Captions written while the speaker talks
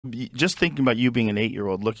Just thinking about you being an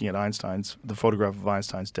 8-year-old looking at the photograph of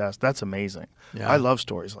Einstein's desk, that's amazing. Yeah. I love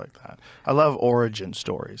stories like that. I love origin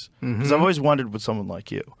stories because I've always wondered with someone like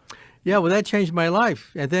you. Yeah, well, that changed my life.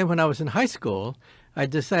 And then when I was in high school, I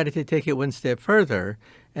decided to take it one step further,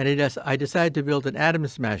 and I decided to build an atom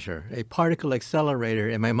smasher, a particle accelerator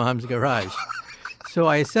in my mom's garage. So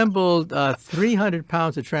I assembled 300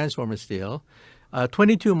 pounds of transformer steel,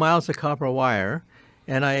 22 miles of copper wire,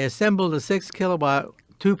 and I assembled a 6-kilowatt,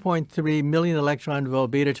 2.3 million electron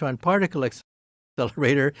volt betatron particle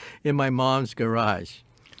accelerator in my mom's garage.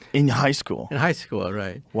 In high school? In high school,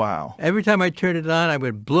 right. Wow. Every time I turned it on, I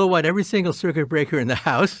would blow out every single circuit breaker in the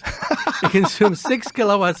house. It consumes 6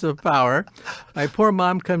 kilowatts of power. My poor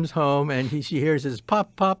mom comes home, and she hears this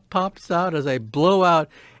pop, pop, pops out as I blow out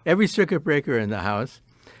every circuit breaker in the house.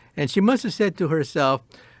 And she must have said to herself,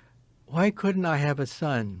 why couldn't I have a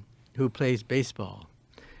son who plays baseball?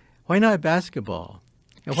 Why not basketball?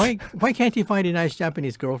 And why can't he find a nice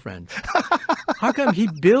Japanese girlfriend? How come he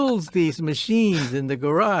builds these machines in the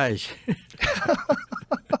garage?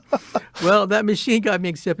 Well, that machine got me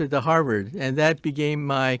accepted to Harvard, and that began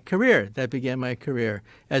my career. That began my career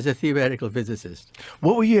as a theoretical physicist.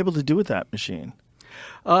 What were you able to do with that machine?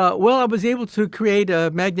 Well, I was able to create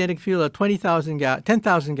a magnetic field of 10,000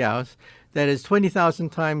 Gauss. That is 20,000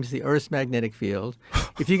 times the Earth's magnetic field.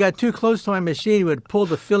 If you got too close to my machine, it would pull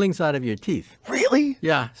the fillings out of your teeth. Really?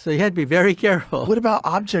 Yeah, so you had to be very careful. What about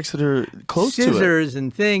objects that are close to it? Scissors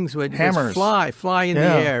and things would fly in the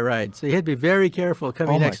air, right? So you had to be very careful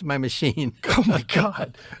coming next to my machine. Oh my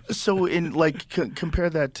God! So compare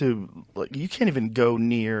that to you can't even go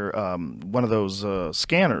near one of those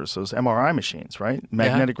scanners, those MRI machines, right?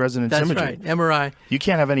 Magnetic resonance imaging. That's right, MRI. You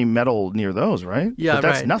can't have any metal near those, right? Yeah, but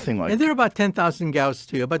that's nothing like. And they're about 10,000 Gauss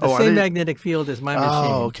too, about the same magnetic field as my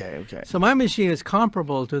machine. Oh, okay. So my machine is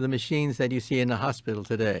comparable to the machines that you see in the hospital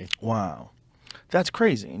today. Wow. That's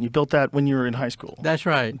crazy. And you built that when you were in high school? That's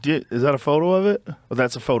right. Is that a photo of it? Well,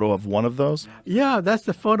 that's a photo of one of those? Yeah, that's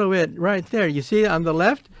the photo of it right there. You see on the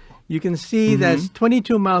left, you can see that's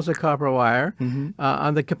 22 miles of copper wire.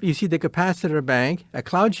 You see the capacitor bank, a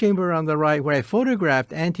cloud chamber on the right where I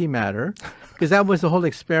photographed antimatter, because that was the whole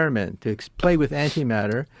experiment, to play with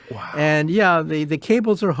antimatter. Wow. And yeah, the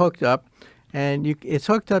cables are hooked up, and it's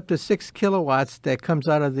hooked up to 6 kilowatts that comes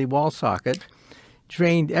out of the wall socket.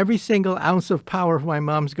 Drained every single ounce of power from my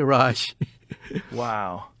mom's garage.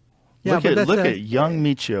 Wow. Yeah, look at young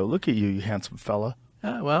Michio. Look at you, you handsome fella.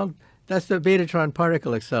 Well, that's the betatron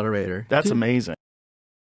particle accelerator. That's amazing.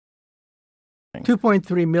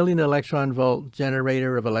 2.3 million electron volt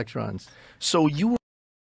generator of electrons. So you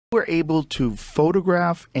were able to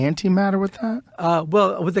photograph antimatter with that?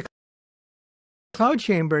 Well, with the cloud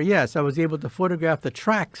chamber, yes, I was able to photograph the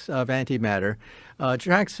tracks of antimatter,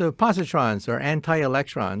 tracks of positrons or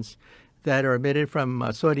anti-electrons that are emitted from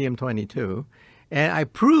sodium-22. And I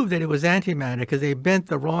proved that it was antimatter because they bent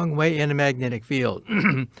the wrong way in a magnetic field.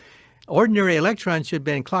 Ordinary electrons should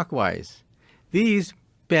bend clockwise. These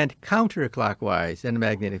bent counterclockwise in a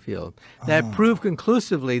magnetic field. That proved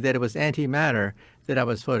conclusively that it was antimatter that I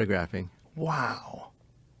was photographing. Wow.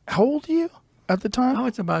 How old are you at the time? Oh,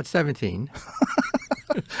 it's about 17.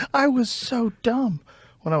 I was so dumb.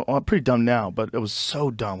 I'm pretty dumb now, but I was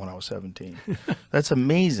so dumb when I was 17. That's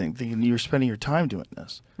amazing, thinking you were spending your time doing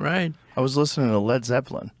this. Right. I was listening to Led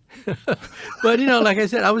Zeppelin. But, like I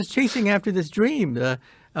said, I was chasing after this dream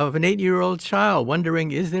of an 8-year-old child,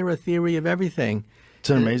 wondering, is there a theory of everything? It's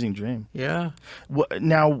an amazing dream. Yeah.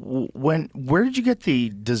 Now, where did you get the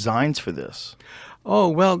designs for this? Oh,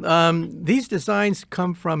 well, these designs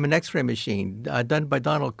come from an X-ray machine done by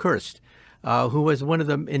Donald Kirst, who was one of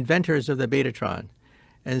the inventors of the Betatron.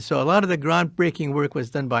 And so a lot of the groundbreaking work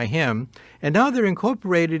was done by him. And now they're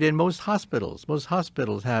incorporated in most hospitals. Most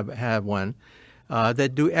hospitals have one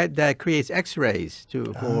that creates X-rays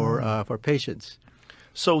for patients.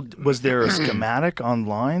 So was there a schematic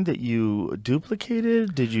online that you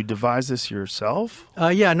duplicated? Did you devise this yourself?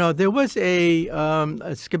 Yeah, no, there was a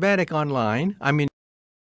schematic online. I mean,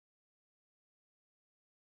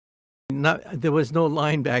 there was no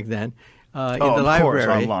line back then in the library. Of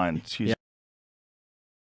course, online. Excuse me.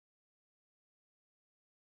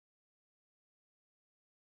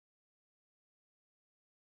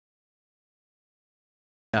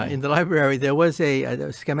 In the library, there was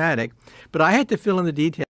a schematic, but I had to fill in the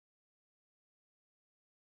details.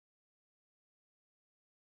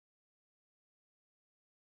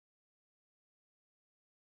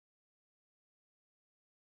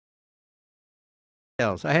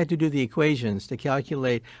 I had to do the equations to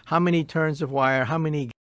calculate how many turns of wire, how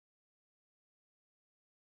many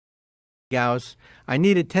Gauss. I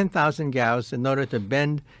needed 10,000 Gauss in order to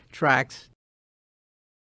bend tracks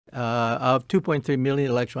of 2.3 million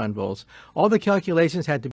electron volts. All the calculations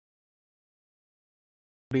had to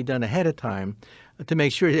be done ahead of time to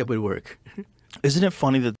make sure it would work. Isn't it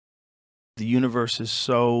funny that the universe is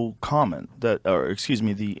so common that, or excuse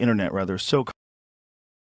me, the internet rather, is so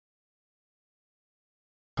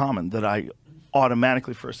common that I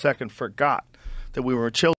automatically for a second forgot that we were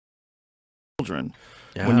children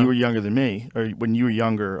when you were younger than me, or when you were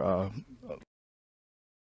younger.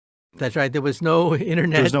 That's right. There was no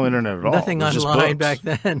internet. There was no internet at all. Nothing online back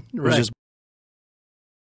then. It was just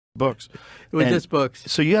books. It was just books.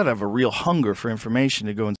 So you had to have a real hunger for information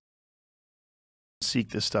to go and seek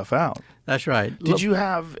this stuff out. That's right. Did you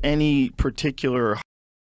have any particular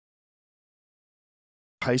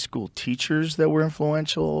high school teachers that were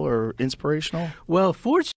influential or inspirational? Well,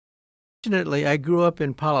 fortunately, I grew up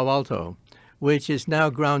in Palo Alto, which is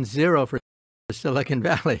now ground zero for Silicon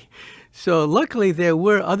Valley. So luckily, there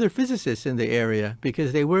were other physicists in the area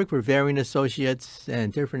because they worked for Varian Associates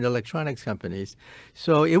and different electronics companies.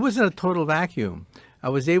 So it wasn't a total vacuum. I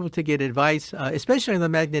was able to get advice, especially in the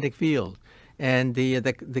magnetic field and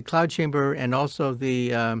the cloud chamber, and also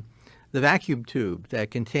the vacuum tube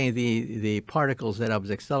that contained the particles that I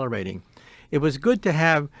was accelerating. It was good to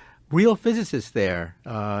have real physicists there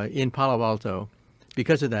in Palo Alto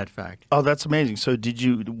because of that fact. Oh, that's amazing. So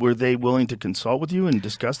were they willing to consult with you and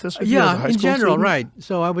discuss this with you as a high school in general, student? right.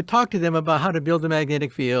 So I would talk to them about how to build the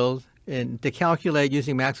magnetic field and to calculate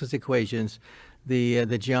using Maxwell's equations the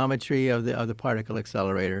geometry of the particle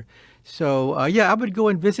accelerator. So I would go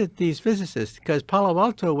and visit these physicists because Palo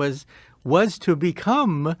Alto was to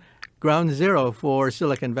become ground zero for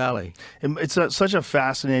Silicon Valley. It's such a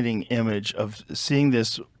fascinating image of seeing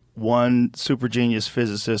this one super genius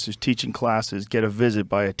physicist who's teaching classes get a visit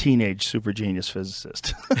by a teenage super genius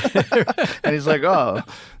physicist. And he's like, oh,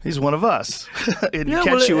 he's one of us. And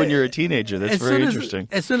catch you when you're a teenager. That's very interesting.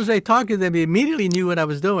 As soon as I talked to them, they immediately knew what I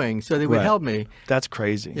was doing, so they would help me. That's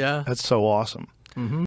crazy. Yeah. That's so awesome. Mm-hmm.